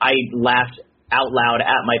I laughed out loud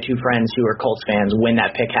at my 2 friends who are Colts fans when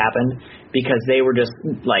that pick happened because they were just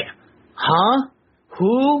like, huh?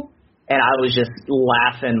 Who? And I was just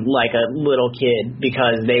laughing like a little kid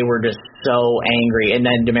because they were just so angry. And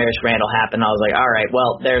then Damarious Randall happened. I was like, all right,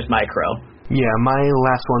 well, there's my crow. Yeah, my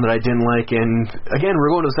last one that I didn't like, and again, we're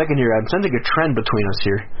going to the second year. I'm sensing a trend between us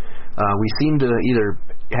here. We seem to either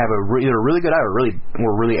have a really good eye or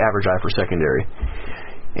really average eye for secondary.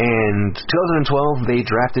 And 2012, they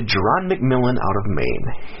drafted Jerron McMillan out of Maine.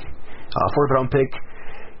 4th round pick.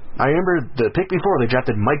 I remember the pick before, they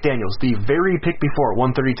drafted Mike Daniels, the very pick before,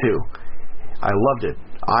 132. I loved it.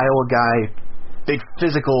 Iowa guy, big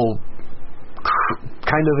physical,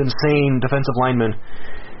 kind of insane defensive lineman.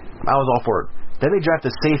 I was all for it. Then they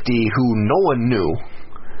drafted safety who no one knew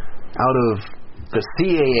out of the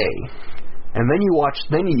CAA. And then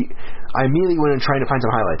I immediately went and tried to find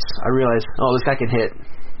some highlights. I realized, this guy can hit.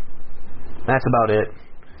 That's about it.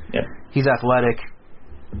 Yeah. He's athletic,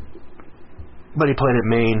 but he played at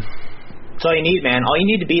Maine. That's all you need, man. All you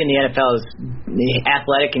need to be in the NFL is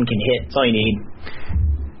athletic and can hit. That's all you need.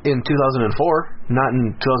 In 2004, not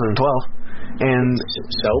in 2012. And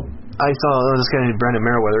so? I saw this guy named Brandon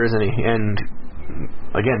Merriweather, isn't he? And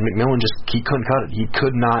again, McMillan he couldn't cut it. He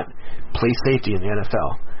could not play safety in the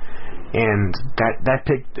NFL. And that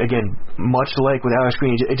pick, again, much like with Alex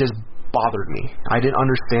Green, it just bothered me. I didn't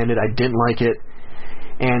understand it. I didn't like it.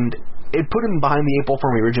 And it put him behind the 8 ball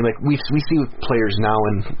for me originally. Like we see with players now,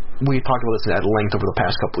 and we talked about this at length over the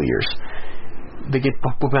past couple of years. They get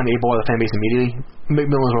put behind the 8 ball by the fan base immediately.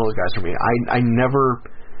 McMillan's one of those guys for me. I never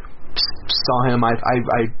saw him. I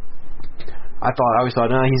always thought,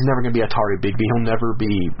 he's never going to be Atari Bigby. He'll never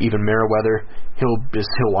be even Merriweather. He'll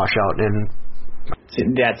wash out. And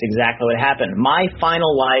that's exactly what happened. My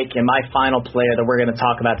final and my final player that we're going to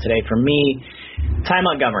talk about today, for me, Ty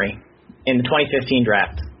Montgomery in the 2015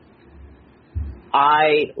 draft.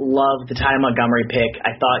 I love the Ty Montgomery pick.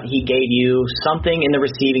 I thought he gave you something in the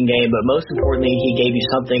receiving game, but most importantly, he gave you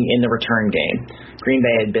something in the return game. Green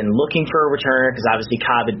Bay had been looking for a returner because obviously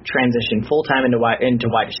Cobb had transitioned full-time into wide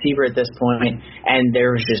receiver at this point, and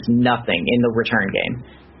there was just nothing in the return game.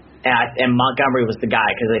 And Montgomery was the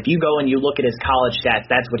guy, because if you go and you look at his college stats,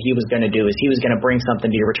 that's what he was going to do, is he was going to bring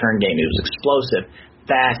something to your return game. He was explosive,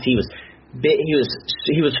 fast, he was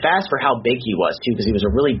fast for how big he was too, because he was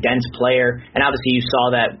a really dense player, and obviously you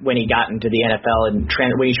saw that when he got into the NFL and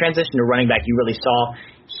when he transitioned to running back, you really saw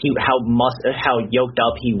how yoked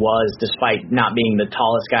up he was despite not being the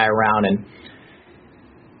tallest guy around. And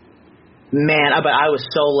man, but I was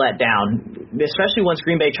so let down, especially once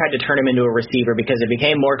Green Bay tried to turn him into a receiver, because it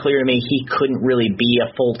became more clear to me he couldn't really be a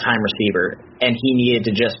full-time receiver, and he needed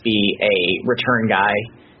to just be a return guy.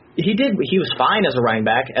 He was fine as a running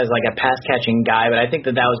back, as like a pass-catching guy, but I think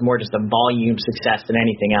that was more just a volume success than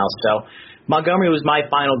anything else. So Montgomery was my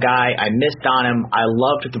final guy. I missed on him. I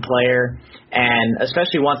loved the player, and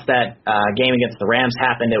especially once that game against the Rams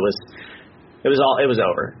happened, it was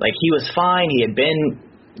over. Like, he was fine. He had been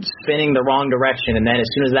spinning the wrong direction, and then as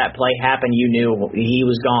soon as that play happened, you knew he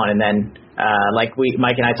was gone. And then, like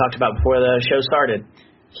Mike and I talked about before the show started,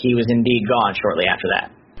 he was indeed gone shortly after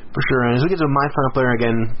that. For sure. And as we get to my final player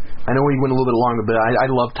again, I know we went a little bit longer, but I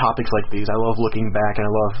love topics like these. I love looking back, and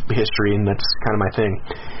I love history, and that's kind of my thing.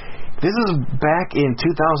 This is back in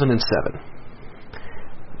 2007.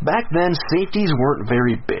 Back then, safeties weren't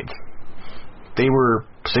very big. They were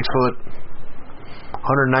 6 foot,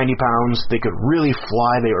 190 pounds. They could really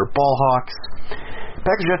fly. They were ball hawks.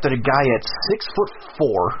 Packers drafted a guy at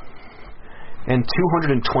 6'4" and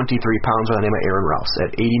 223 pounds by the name of Aaron Rouse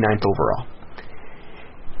at 89th overall.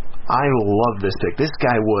 I love this pick. This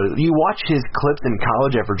guy you watch his clips in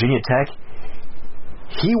college at Virginia Tech,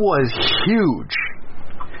 he was huge.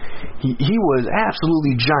 He was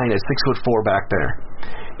absolutely giant at 6'4" back there.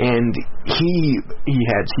 And he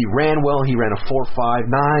ran well. He ran a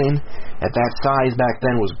 4.59 at that size back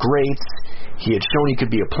then, was great. He had shown he could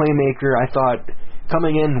be a playmaker. I thought,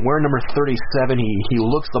 coming in, wearing number 37, he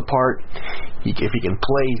looks the part. If he can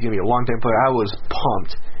play, he's going to be a long-time player. I was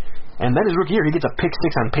pumped. And then his rookie year, he gets a pick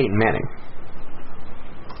 6 on Peyton Manning.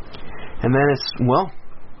 And then this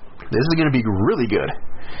is going to be really good.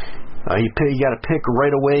 He got a pick right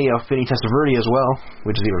away of Vinny Testaverde as well,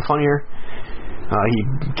 which is even funnier. He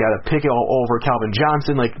got a pick all over Calvin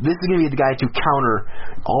Johnson. Like, this is going to be the guy to counter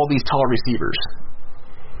all these tall receivers.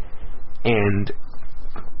 And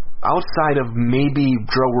outside of maybe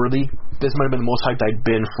Joe Worthy, this might have been the most hyped I'd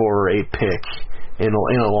been for a pick in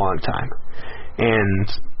a long time. And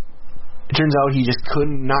it turns out he just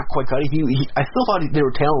not quite cut it. I still thought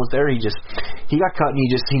their talent was there. He got cut, and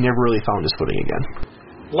he never really found his footing again.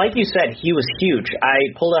 Like you said, he was huge. I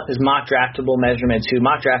pulled up his mock draftable measurements too.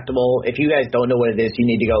 Mock draftable, if you guys don't know what it is, you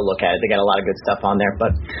need to go look at it. They got a lot of good stuff on there.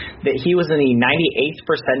 But he was in the 98th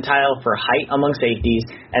percentile for height among safeties,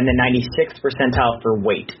 and the 96th percentile for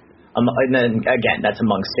weight. And then, again, that's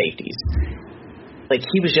among safeties. Like,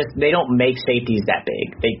 they don't make safeties that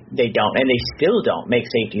big. They don't, and they still don't make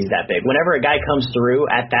safeties that big. Whenever a guy comes through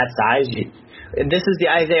at that size, this is the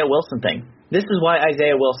Isaiah Wilson thing. This is why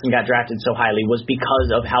Isaiah Wilson got drafted so highly, was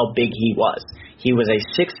because of how big he was. He was a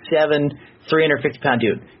 6'7", 350-pound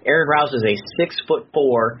dude. Aaron Rouse is a 6'4",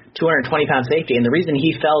 220-pound safety, and the reason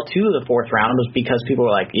he fell to the 4th round was because people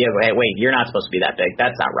were like, yeah, wait, you're not supposed to be that big.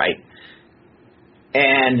 That's not right.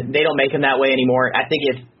 And they don't make him that way anymore. I think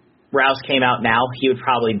if Rouse came out now, he would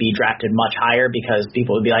probably be drafted much higher, because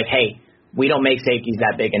people would be like, hey, we don't make safeties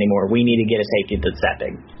that big anymore. We need to get a safety that's that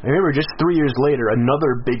big. I remember just 3 years later,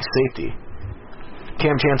 another big safety,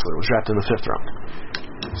 Cam Chancellor, was drafted in the 5th round.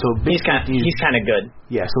 So he's kind of good.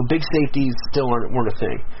 Yeah, so big safeties still weren't a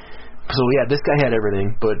thing. So, yeah, this guy had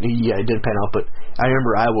everything, but it didn't pan out. But I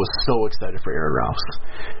remember I was so excited for Aaron Rouse.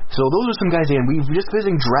 So those are some guys, and we've just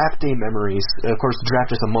visiting draft day memories. Of course, the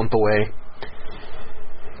draft is a month away.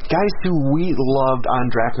 Guys who we loved on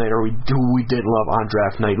draft night, or who we didn't love on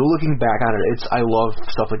draft night. Looking back on it, I love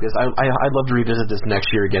stuff like this. I'd love to revisit this next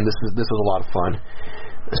year again. This was a lot of fun.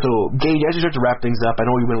 So, Gage, as you start to wrap things up, I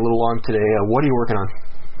know we went a little long today. What are you working on?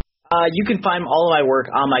 You can find all of my work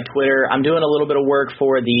on my Twitter. I'm doing a little bit of work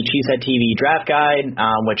for the Cheesehead TV Draft Guide,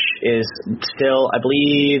 which is still, I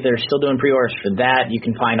believe they're still doing pre-orders for that. You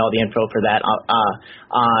can find all the info for that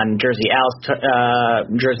on Jersey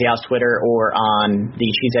Owl's Twitter or on the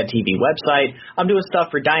Cheesehead TV website. I'm doing stuff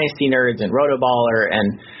for Dynasty Nerds and Rotoballer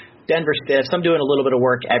and Denver Stiffs. I'm doing a little bit of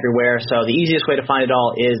work everywhere, so the easiest way to find it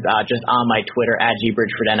all is just on my Twitter at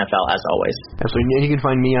 @GBridgefordNFL, as always. Absolutely. And you can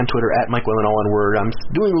find me on Twitter at Mike Whalen, all one word. I'm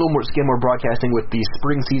doing a little more broadcasting with the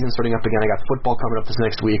spring season starting up again. I got football coming up this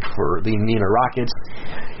next week for the Neenah Rockets.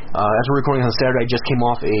 As we're recording on Saturday, I just came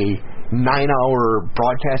off a 9-hour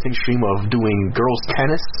broadcasting stream of doing girls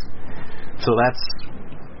tennis. So that's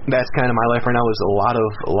kind of my life right now, is a lot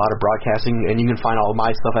of broadcasting, and you can find all of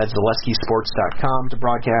my stuff at ZaleskySports.com to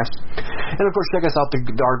broadcast. And of course, check us out,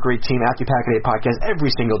 our great team at the Pack-A-Day Podcast every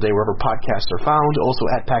single day wherever podcasts are found. Also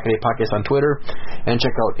at Pack-A-Day Podcast on Twitter, and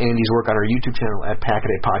check out Andy's work on our YouTube channel at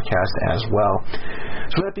Pack-A-Day Podcast as well.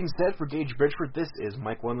 So that being said, for Gage Bridgeford, this is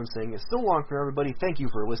Mike Wendland saying it's still long for everybody. Thank you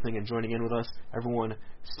for listening and joining in with us. Everyone,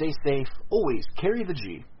 stay safe, always carry the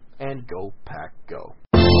G, and go Pack Go.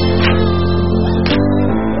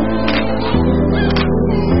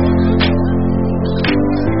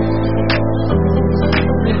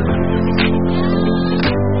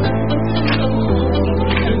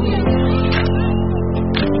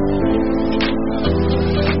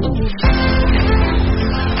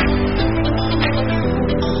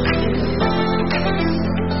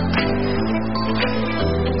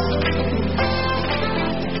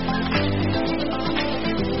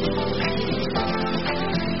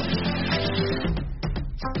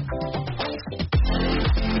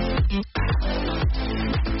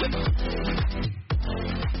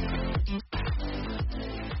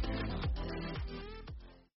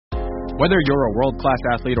 Whether you're a world-class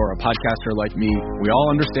athlete or a podcaster like me, we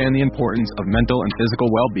all understand the importance of mental and physical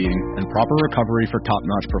well-being and proper recovery for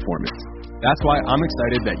top-notch performance. That's why I'm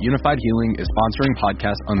excited that Unified Healing is sponsoring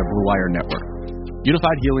podcasts on the Blue Wire Network.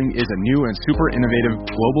 Unified Healing is a new and super innovative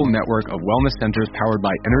global network of wellness centers powered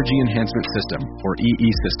by Energy Enhancement System, or EE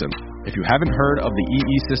System. If you haven't heard of the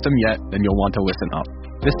EE System yet, then you'll want to listen up.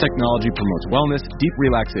 This technology promotes wellness, deep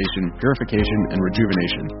relaxation, purification, and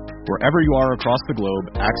rejuvenation. Wherever you are across the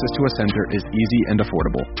globe, access to a center is easy and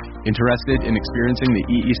affordable. Interested in experiencing the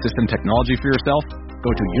EE System technology for yourself?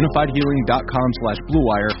 Go to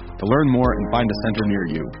unifiedhealing.com/bluewire to learn more and find a center near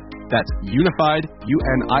you. That's unified,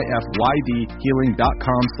 UNIFYD,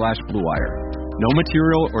 healing.com/bluewire. No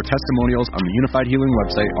material or testimonials on the Unified Healing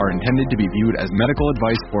website are intended to be viewed as medical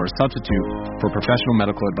advice or a substitute for professional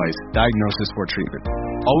medical advice, diagnosis, or treatment.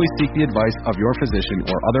 Always seek the advice of your physician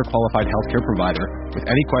or other qualified healthcare provider with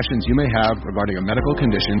any questions you may have regarding a medical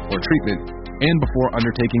condition or treatment and before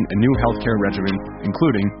undertaking a new healthcare regimen,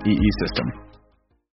 including EE System.